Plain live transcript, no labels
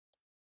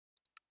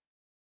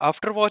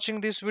After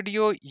watching this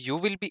video, you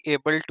will be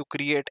able to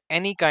create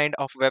any kind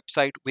of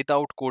website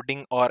without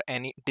coding or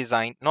any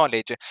design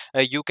knowledge.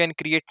 You can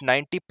create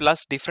 90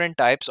 plus different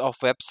types of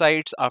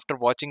websites after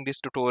watching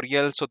this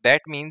tutorial. So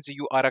that means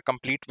you are a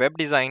complete web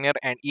designer,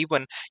 and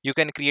even you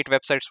can create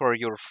websites for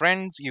your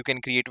friends. You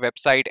can create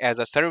website as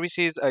a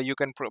services. You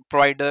can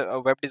provide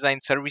web design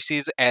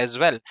services as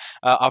well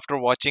after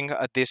watching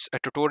this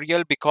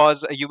tutorial,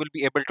 because you will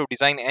be able to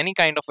design any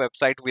kind of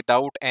website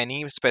without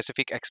any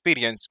specific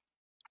experience.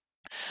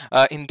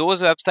 In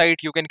those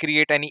websites, you can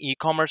create any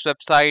e-commerce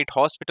website,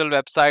 hospital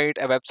website,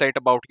 a website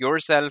about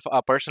yourself,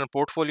 a personal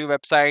portfolio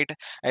website,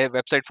 a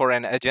website for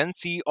an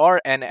agency, or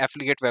an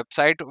affiliate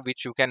website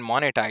which you can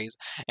monetize.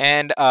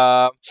 And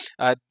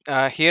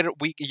here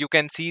you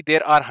can see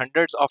there are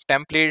hundreds of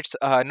templates,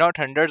 not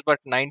hundreds but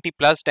 90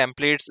 plus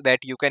templates that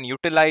you can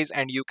utilize,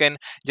 and you can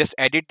just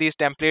edit these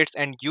templates,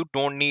 and you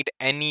don't need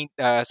any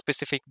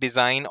specific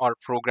design or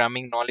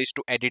programming knowledge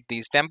to edit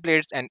these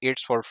templates, and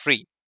it's for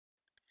free.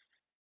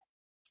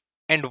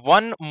 And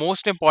one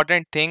most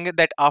important thing,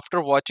 that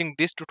after watching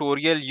this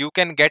tutorial, you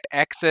can get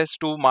access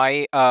to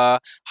my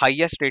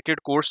highest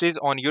rated courses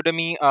on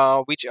Udemy,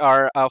 which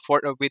are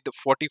with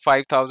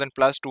 45,000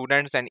 plus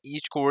students, and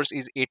each course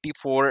is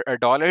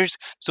 $84.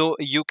 So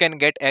you can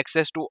get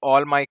access to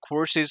all my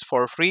courses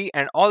for free.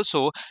 And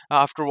also,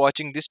 after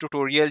watching this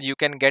tutorial, you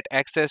can get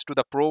access to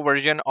the pro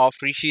version of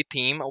Rishi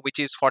theme, which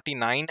is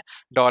 $49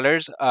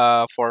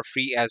 for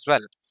free as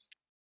well.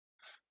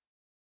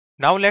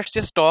 Now let's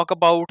just talk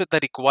about the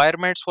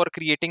requirements for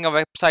creating a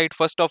website.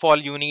 First of all,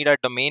 you need a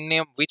domain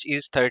name, which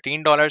is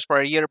 $13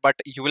 per year, but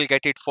you will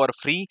get it for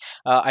free.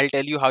 I'll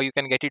tell you how you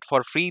can get it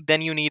for free.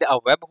 Then you need a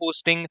web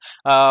hosting,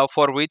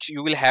 for which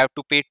you will have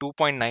to pay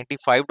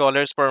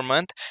 $2.95 per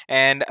month.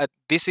 And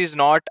this is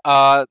not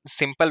a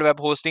simple web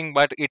hosting,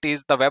 but it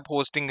is the web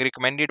hosting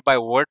recommended by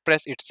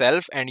WordPress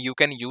itself, and you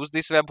can use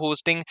this web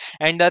hosting.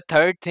 And the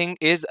third thing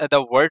is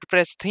the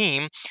WordPress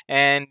theme,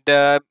 and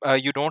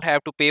you don't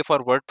have to pay for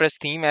WordPress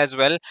theme as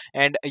well,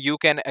 and you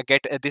can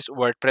get this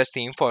WordPress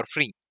theme for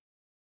free.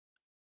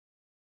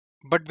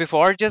 But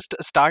before just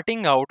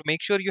starting out,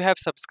 make sure you have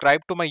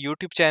subscribed to my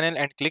YouTube channel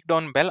and clicked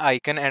on bell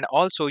icon, and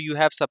also you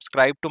have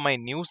subscribed to my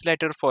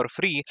newsletter for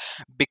free,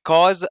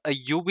 because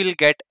you will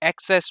get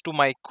access to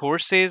my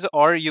courses,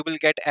 or you will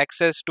get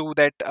access to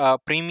that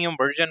premium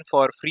version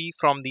for free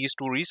from these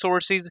two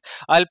resources.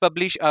 I'll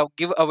publish a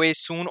giveaway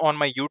soon on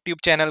my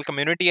YouTube channel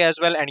community as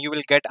well, and you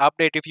will get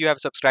update if you have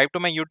subscribed to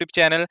my YouTube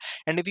channel.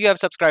 And if you have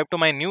subscribed to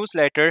my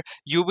newsletter,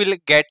 you will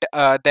get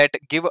that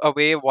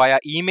giveaway via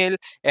email,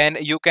 and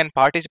you can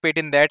participate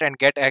in that and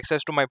get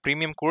access to my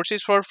premium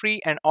courses for free,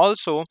 and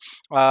also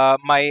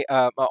my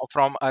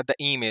from the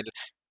email.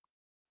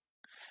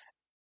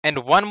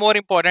 And one more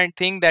important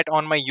thing, that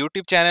on my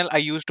YouTube channel I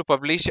used to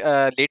publish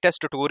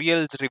latest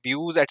tutorials,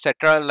 reviews,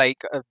 etc.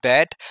 like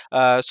that.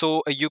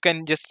 So you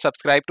can just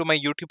subscribe to my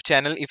YouTube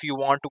channel if you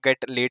want to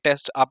get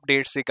latest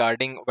updates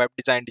regarding web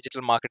design,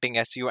 digital marketing,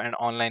 SEO, and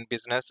online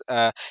business,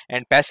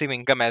 and passive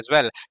income as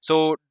well.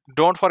 So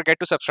don't forget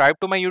to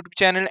subscribe to my YouTube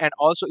channel. And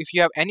also, if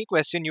you have any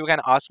question, you can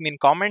ask me in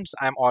comments.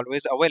 I'm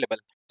always available.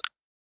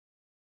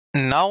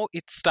 Now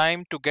it's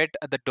time to get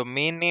the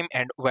domain name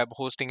and web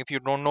hosting. If you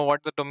don't know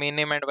what the domain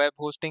name and web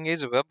hosting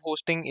is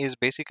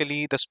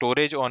basically the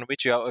storage on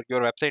which your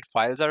website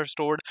files are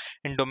stored,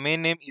 and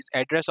domain name is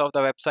address of the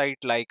website,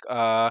 like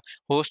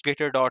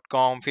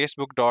hostgator.com,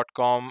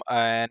 facebook.com,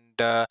 and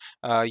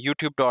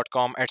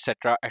youtube.com,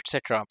 etc,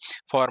 etc.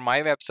 For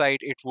my website,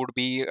 it would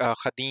be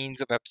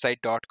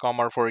khadinswebsite.com,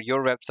 or for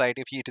your website,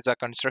 if it is a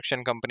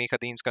construction company,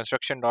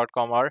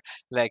 khadinsconstruction.com, or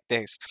like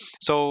this.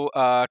 So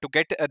to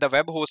get the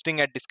web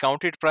hosting at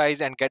discounted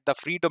price and get the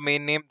free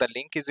domain name, the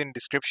link is in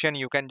description.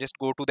 You can just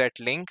go to that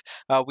link.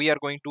 We are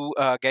going to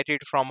get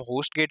it from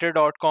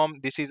hostgator.com.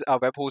 This is a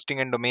web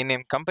hosting and domain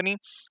name company,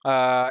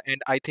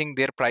 and I think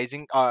their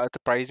the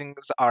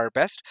pricings are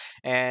best.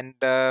 And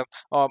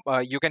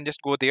you can just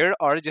go there,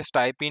 or just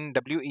type in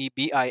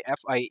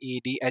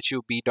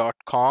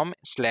webifiadhub.com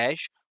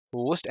slash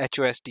host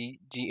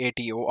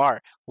hostgator,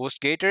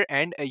 hostgator,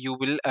 and you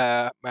will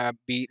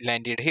be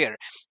landed here.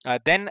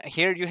 Then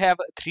here you have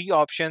three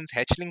options: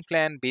 hatchling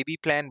plan, baby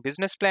plan,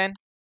 business plan.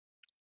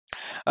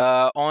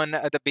 On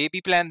the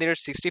baby plan,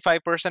 there's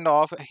 65%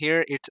 off.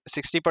 Here it's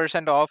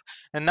 60% off.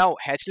 And now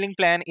hatchling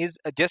plan is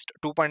just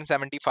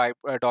 $2.75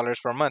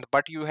 per month,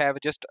 but you have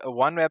just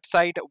one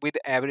website with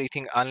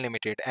everything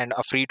unlimited and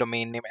a free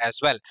domain name as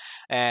well,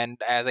 and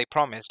as I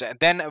promised. And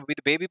then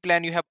with baby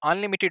plan, you have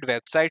unlimited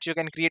websites. You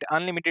can create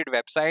unlimited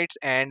websites,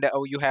 and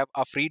you have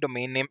a free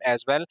domain name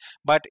as well,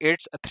 but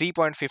it's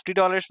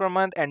 $3.50 per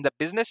month. And the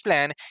business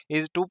plan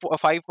is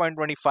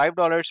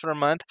 $5.25 per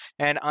month,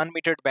 and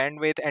unlimited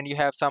bandwidth, and you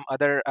have some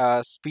other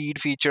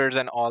speed features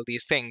and all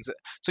these things.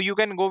 So you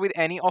can go with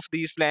any of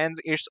these plans.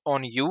 It's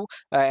on you.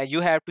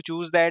 You have to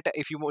choose that.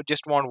 If you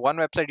just want one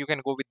website, you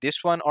can go with this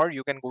one, or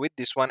you can go with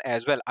this one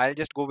as well. I'll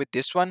just go with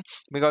this one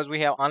because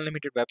we have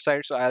unlimited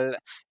websites, so I'll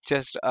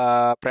just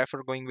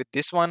prefer going with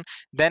this one.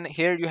 Then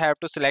here you have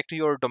to select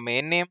your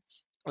domain name.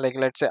 Like,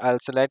 let's say I'll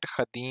select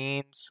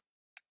khadins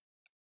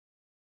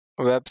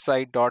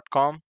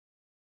website.com,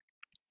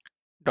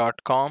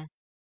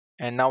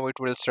 and now it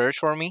will search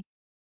for me.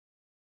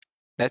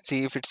 Let's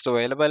see if it's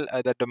available.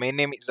 The domain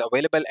name is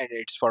available and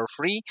it's for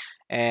free.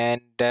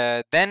 And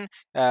then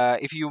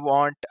if you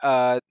want,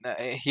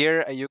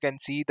 here you can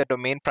see the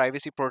domain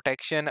privacy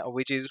protection,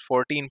 which is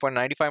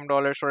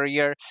 $14.95 for a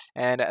year.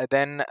 And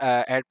then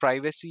add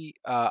privacy,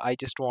 I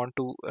just want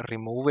to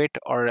remove it,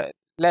 or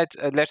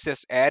let's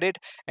just add it.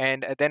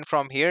 And then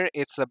from here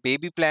it's a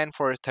baby plan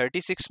for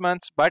 36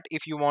 months, but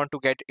if you want to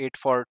get it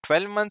for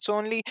 12 months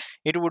only,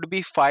 it would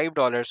be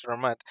 $5 per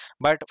month.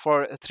 But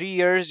for 3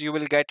 years you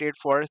will get it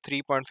for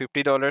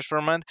 $3.50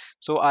 per month.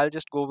 So I'll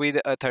just go with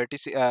a 30,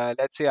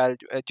 let's say I'll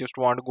just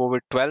want to go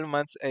with 12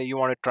 months. You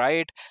want to try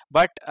it,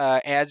 but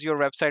as your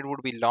website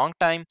would be long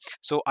time,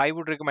 so I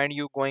would recommend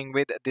you going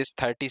with this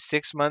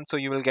 36 months, so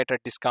you will get a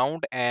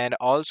discount. And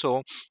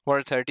also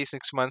for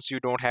 36 months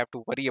you don't have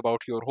to worry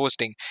about your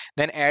hosting.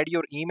 Then add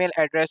your email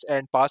address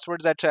and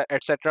passwords,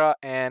 etc.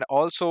 And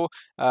also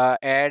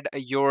add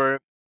your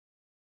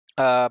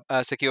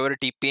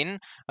security pin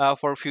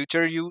for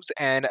future use,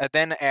 and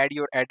then add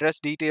your address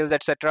details,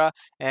 etc.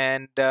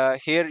 And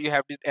here you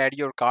have to add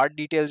your card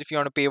details if you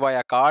want to pay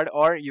via card,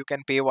 or you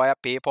can pay via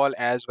PayPal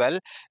as well.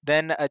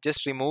 Then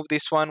just remove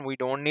this one, we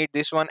don't need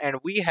this one. And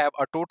we have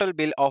a total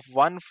bill of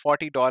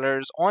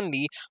 $140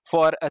 only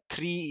for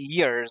 3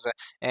 years.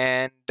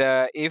 And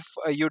if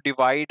you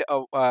divide,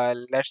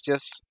 let's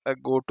just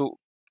go to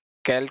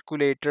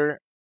calculator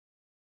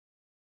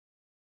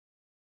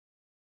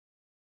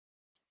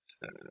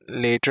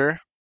later,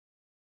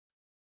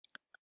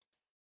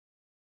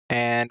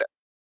 and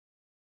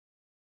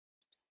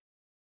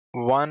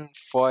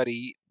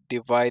 140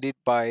 divided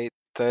by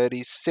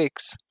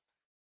 36.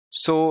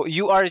 So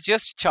you are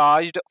just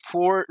charged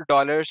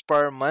 $4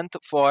 per month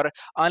for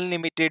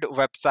unlimited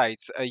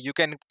websites. You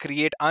can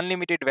create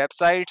unlimited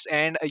websites,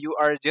 and you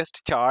are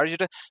just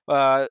charged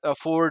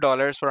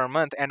 $4 per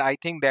month. And I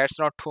think that's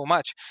not too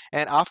much.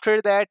 And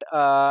after that,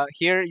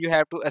 here you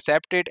have to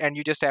accept it, and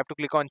you just have to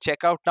click on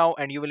checkout now,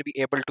 and you will be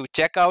able to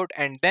check out.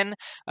 And then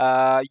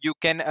you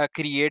can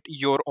create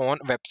your own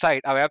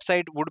website. A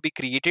website would be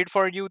created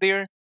for you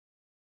there,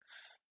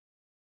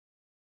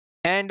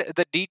 and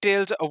the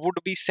details would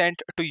be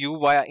sent to you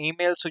via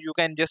email. So you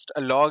can just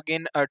log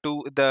in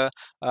to the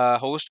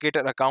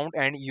hostgator account,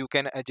 and you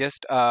can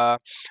just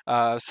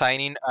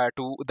sign in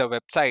to the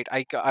website.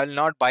 I'll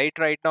not buy it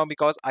right now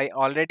because I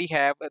already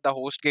have the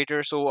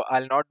hostgator, so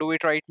I'll not do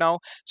it right now.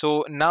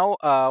 So now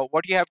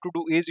what you have to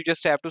do is you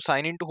just have to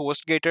sign in to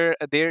hostgator.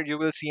 There you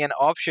will see an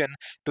option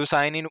to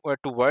sign in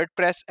to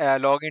WordPress,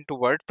 log into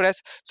WordPress.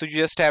 So you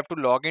just have to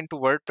log into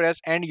WordPress,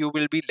 and you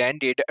will be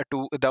landed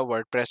to the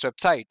WordPress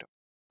website.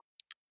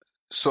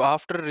 So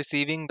after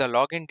receiving the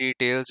login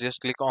details,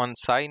 just click on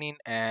sign in,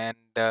 and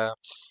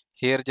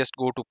here just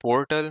go to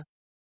portal.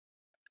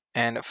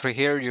 And for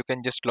here you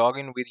can just log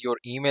in with your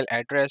email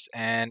address,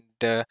 and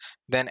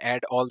then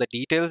add all the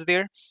details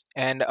there,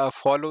 and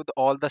follow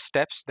all the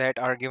steps that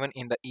are given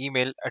in the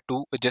email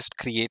to just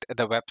create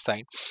the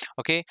website.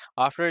 Okay,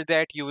 after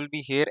that you will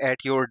be here at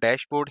your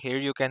dashboard. Here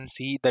you can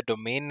see the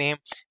domain name.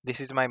 This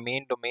is my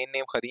main domain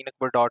name,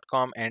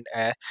 khadinakbar.com, and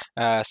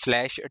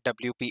slash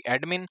wp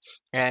admin.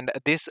 And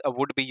this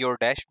would be your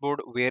dashboard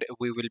where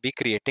we will be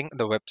creating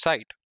the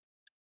website.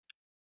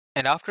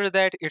 And after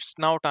that, it's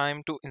now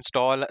time to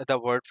install the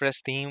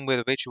WordPress theme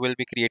with which we'll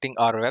be creating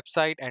our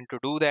website. And to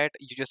do that,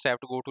 you just have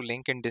to go to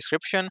link in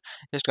description.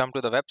 Just come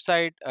to the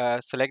website,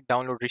 select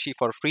download Rishi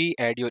for free,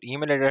 add your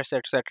email address,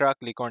 etc.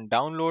 Click on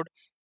download,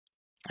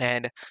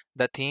 and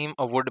the theme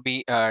would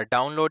be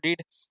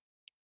downloaded.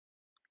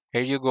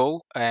 Here you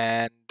go,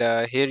 and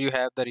here you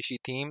have the Rishi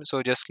theme.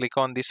 So just click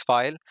on this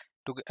file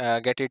to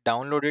get it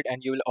downloaded,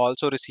 and you will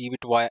also receive it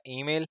via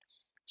email.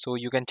 So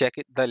you can check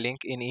the link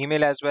in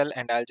email as well.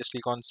 And I'll just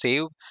click on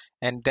save,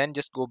 and then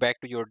just go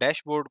back to your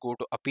dashboard, go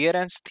to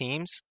appearance,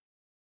 themes,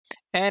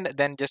 and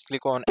then just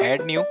click on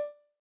add new,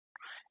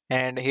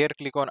 and here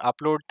click on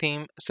upload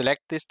theme,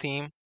 select this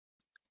theme,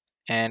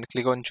 and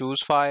click on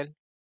choose file,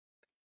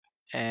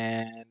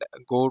 and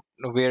go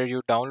where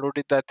you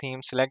downloaded the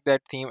theme, select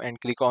that theme,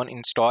 and click on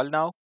install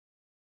now.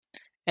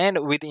 And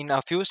within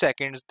a few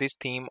seconds this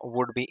theme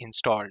would be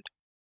installed.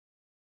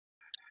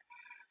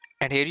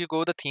 And here you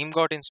go, the theme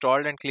got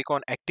installed, and click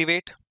on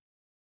activate.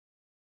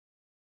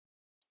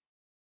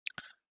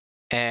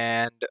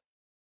 And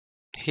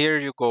here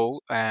you go,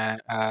 and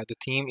the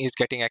theme is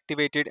getting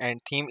activated, and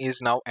theme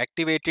is now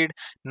activated.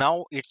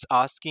 Now it's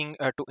asking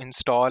to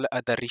install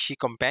the Rishi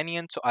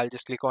companion. So I'll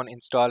just click on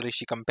install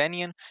Rishi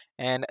companion,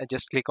 and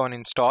just click on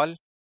install.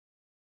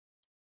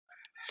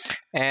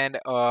 And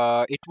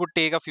it would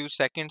take a few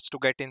seconds to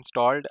get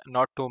installed,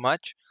 not too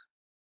much.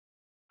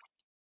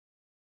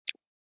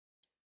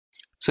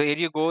 So here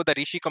you go, the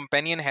Rishi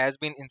companion has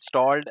been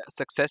installed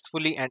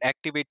successfully and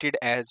activated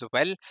as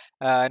well.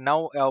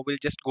 Now we'll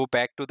just go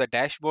back to the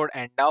dashboard,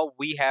 and now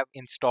we have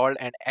installed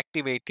and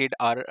activated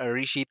our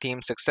Rishi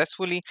theme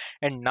successfully.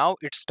 And now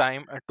it's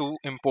time to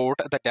import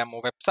the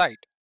demo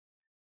website.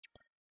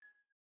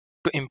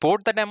 To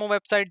import the demo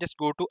website, just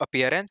go to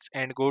appearance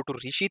and go to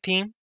Rishi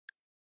theme.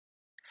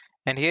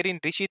 And here in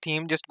Rishi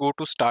theme, just go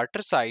to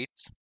starter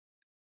sites,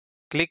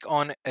 click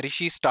on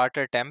Rishi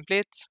starter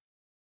templates.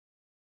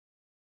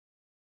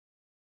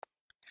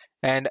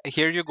 And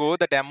here you go,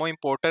 the demo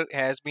importer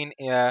has been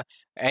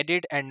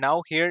added. And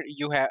now here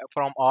you have,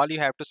 from all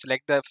you have to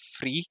select the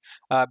free,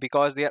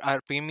 because there are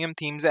premium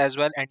themes as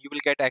well, and you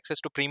will get access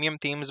to premium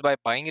themes by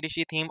buying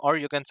Rishi theme, or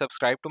you can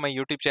subscribe to my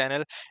YouTube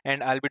channel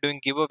and I'll be doing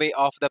giveaway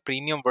of the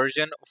premium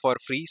version for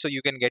free, so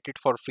you can get it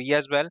for free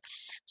as well.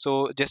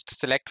 So just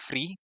select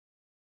free,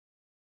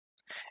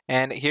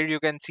 and here you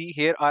can see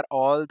here are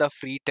all the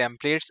free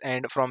templates,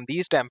 and from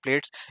these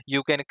templates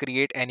you can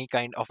create any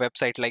kind of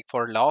website, like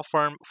for law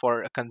firm,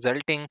 for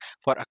consulting,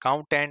 for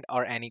accountant,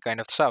 or any kind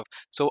of stuff.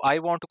 So I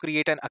want to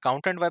create an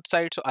accountant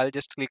website, so I'll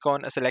just click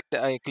on select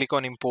click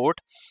on import.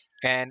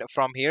 And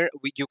from here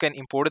you can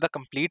import the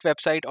complete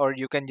website, or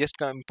you can just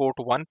import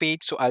one page.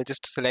 So I'll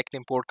just select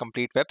import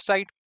complete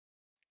website.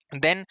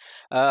 Then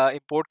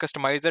import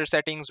customizer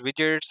settings,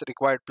 widgets,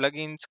 required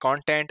plugins,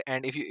 content.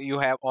 And if you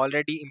have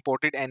already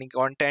imported any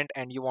content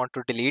and you want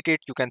to delete it,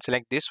 you can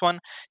select this one,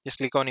 just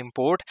click on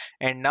import.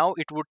 And now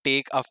it would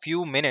take a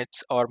few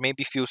minutes or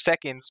maybe few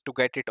seconds to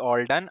get it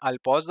all done. I'll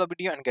pause the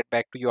video and get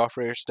back to you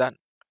after it's done.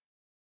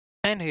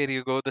 And here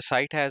you go, the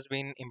site has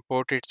been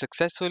imported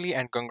successfully,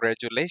 and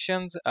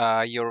congratulations,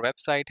 your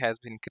website has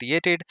been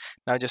created.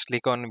 Now just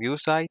click on view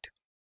site,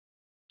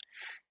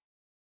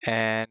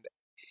 and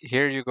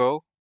here you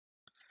go.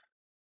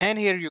 And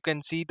here you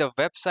can see the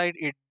website,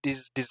 it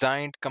is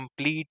designed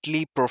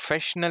completely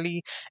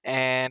professionally,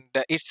 and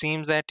it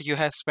seems that you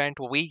have spent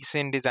weeks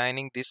in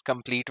designing this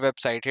complete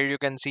website. Here you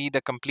can see the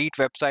complete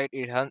website,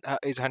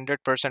 is 100%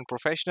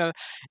 professional,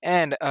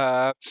 and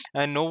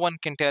no one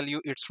can tell you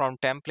it's from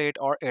template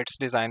or it's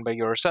designed by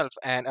yourself,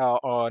 and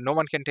or no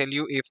one can tell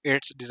you if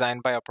it's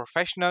designed by a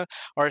professional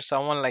or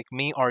someone like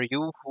me or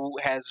you who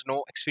has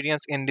no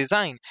experience in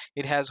design.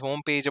 It has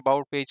home page,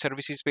 about page,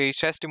 services page,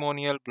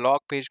 testimonial,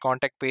 blog page,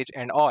 contact page,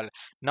 and all.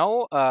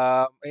 Now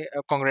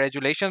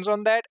congratulations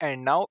on that,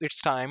 and now it's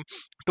time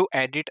to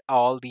edit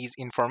all these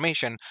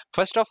information.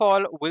 First of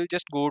all, we'll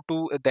just go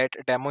to that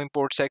demo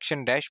import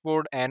section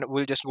dashboard, and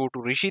we'll just go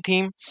to Rishi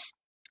theme.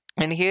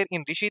 And here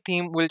in Rishi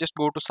theme, we'll just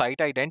go to site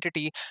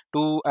identity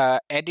to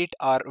edit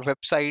our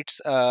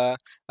websites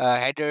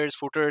headers,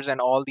 footers,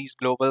 and all these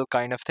global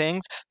kind of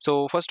things.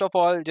 So first of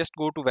all, just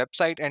go to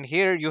website, and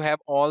here you have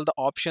all the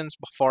options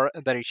for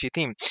the Rishi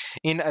theme.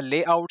 In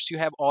layouts, you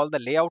have all the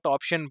layout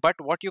option, but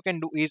what you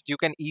can do is you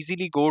can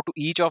easily go to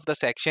each of the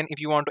section. If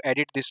you want to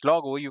edit this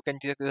logo, you can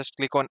just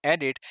click on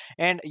edit,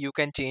 and you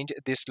can change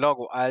this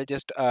logo. I'll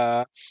just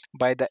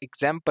by the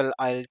example,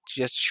 I'll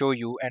just show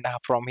you, and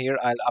from here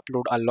I'll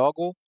upload a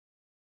logo.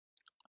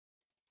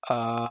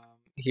 uh,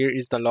 Here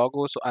is the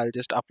logo, so I'll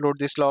just upload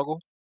this logo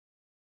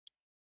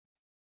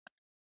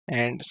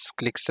and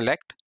click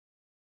select.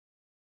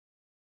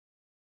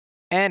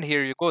 And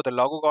here you go, the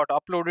logo got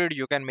uploaded.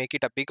 You can make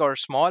it a big or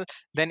small.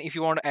 Then if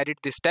you want to edit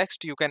this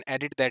text, you can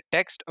edit that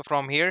text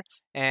from here,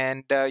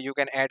 and you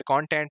can add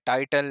content,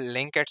 title,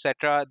 link,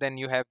 etc. Then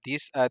you have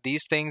these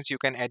things, you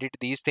can edit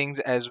these things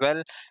as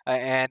well.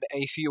 And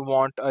if you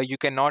want, you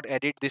cannot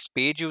edit this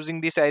page using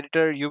this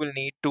editor. You will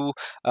need to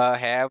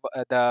have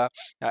the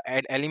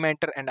add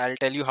Elementor, and I'll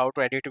tell you how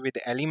to edit with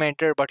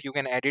Elementor. But you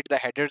can edit the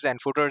headers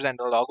and footers and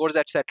the logos,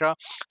 etc.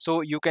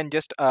 So you can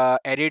just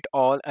edit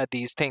all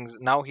these things.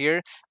 Now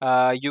here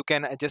you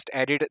can just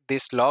edit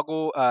this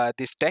logo,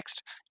 this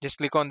text. Just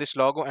click on this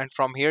logo, and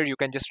from here you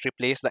can just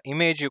replace the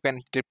image, you can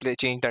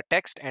change the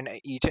text and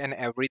each and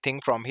everything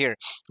from here.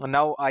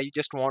 Now I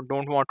just don't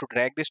want to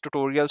drag this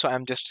tutorial, so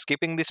I'm just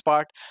skipping this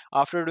part.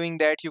 After doing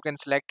that, you can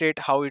select it,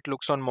 how it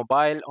looks on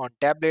mobile, on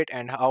tablet,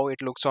 and how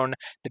it looks on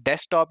the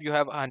desktop. You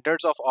have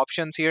hundreds of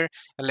options here,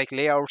 like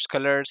layouts,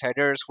 colors,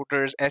 headers,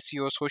 footers,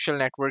 SEO, social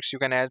networks. You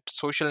can add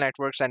social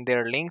networks and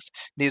their links.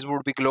 These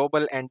would be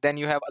global. And then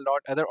you have a lot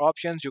other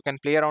options. You can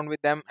play around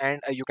with them, and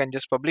you can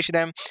just publish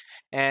them.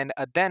 And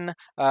then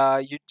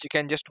you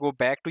can just go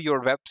back to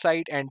your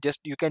website, and just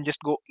you can just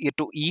go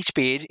to each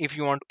page. If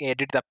you want to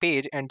edit the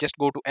page, and just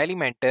go to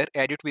Elementor,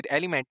 edit with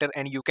Elementor,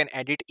 and you can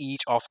edit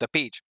each of the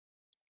page.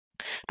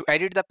 To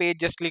edit the page,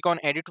 just click on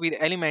edit with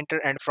Elementor,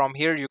 and from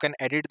here you can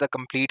edit the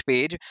complete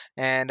page.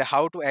 And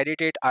how to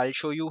edit it, I'll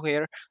show you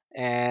here.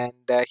 And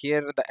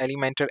here the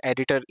Elementor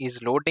editor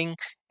is loading,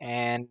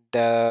 and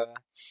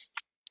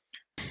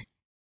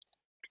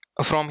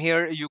from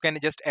here you can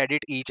just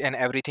edit each and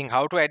everything.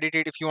 How to edit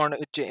it, if you want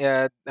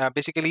to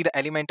basically the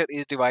Elementor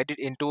is divided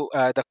into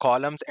the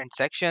columns and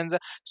sections.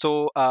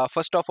 So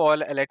first of all,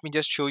 let me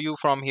just show you.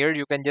 From here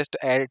you can just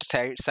add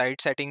site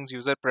settings,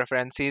 user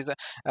preferences.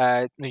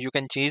 You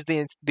can change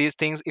these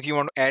things. If you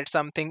want to add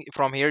something,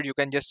 from here you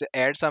can just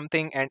add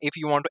something. And if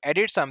you want to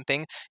edit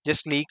something,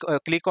 just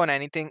click on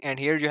anything, and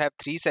here you have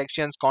three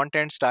sections: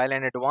 content, style,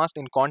 and advanced.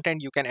 In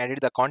content, you can edit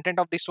the content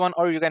of this one,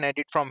 or you can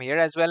edit from here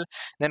as well.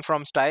 Then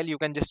from style, you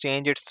can just change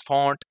change its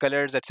font,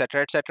 colors,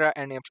 etc., etc.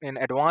 And if in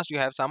advanced, you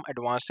have some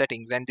advanced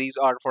settings, and these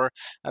are for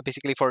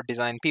basically for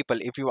design people.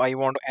 If you I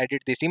want to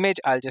edit this image,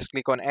 I'll just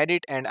click on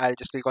edit, and I'll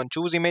just click on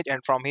choose image,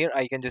 and from here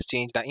I can just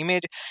change the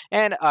image,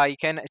 and I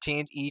can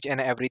change each and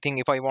everything.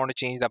 If I want to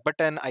change the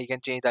button, I can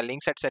change the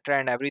links, etc.,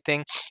 and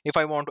everything. If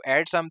I want to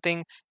add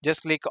something,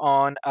 just click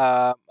on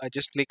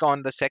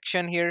the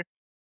section here,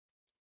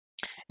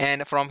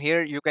 and from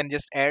here you can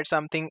just add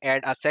something,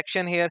 add a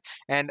section here,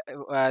 and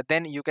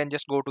then you can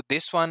just go to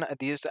this one,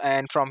 this,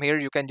 and from here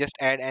you can just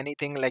add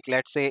anything. Like,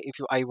 let's say if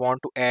I want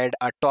to add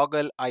a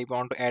toggle, I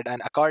want to add an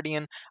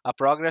accordion, a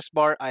progress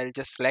bar, I'll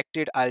just select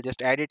it, I'll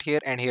just add it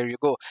here, and here you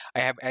go, I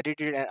have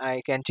edited, and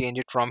I can change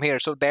it from here.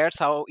 So that's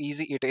how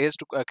easy it is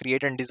to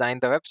create and design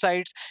the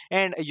websites.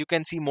 And you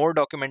can see more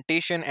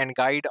documentation and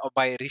guide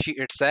by Rishi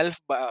itself.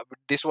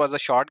 This was a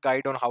short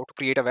guide on how to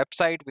create a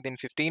website within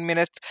 15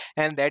 minutes,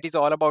 and that is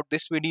all about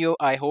this video.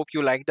 I hope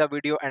you liked the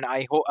video, and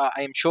I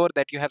am sure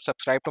that you have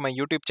subscribed to my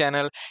YouTube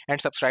channel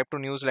and subscribed to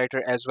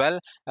newsletter as well.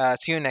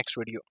 See you in next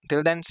video.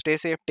 Till then, stay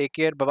safe, take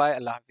care, bye bye,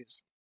 Allah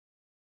Hafiz.